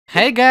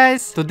Hey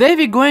guys! Today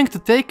we're going to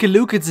take a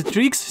look at the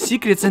tricks,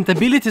 secrets and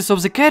abilities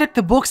of the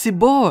character Boxy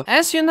Bo.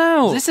 As you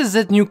know, this is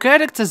that new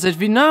character that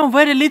we know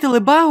very little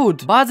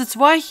about, but that's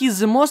why he's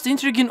the most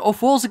intriguing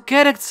of all the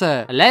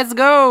characters. Let's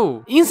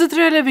go! In the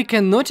trailer we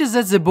can notice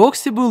that the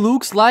Boxy Bo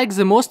looks like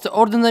the most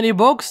ordinary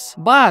box,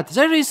 but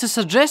there is a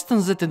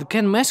suggestion that it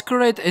can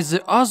masquerade as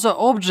the other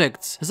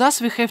objects, thus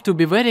we have to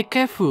be very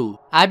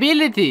careful.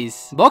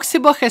 Abilities.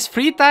 Boxy Bo has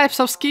 3 types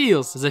of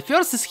skills. The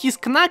first is his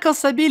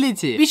Knuckles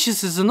ability, which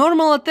is a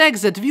normal attack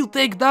that will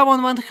take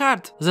down one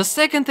heart. The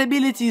second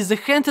ability is the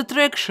hand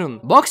attraction.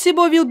 Boxy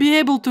Bo will be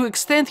able to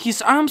extend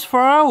his arms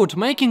far out,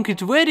 making it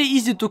very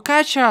easy to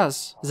catch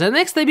us. The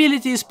next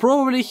ability is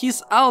probably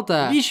his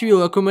Alta, which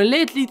will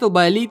accumulate little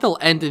by little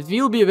and it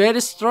will be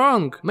very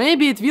strong.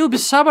 Maybe it will be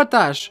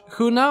sabotage,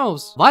 who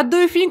knows? What do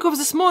you think of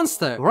this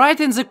monster? Write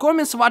in the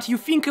comments what you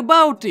think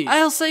about it.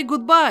 I'll say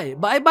goodbye.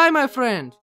 Bye bye my friend.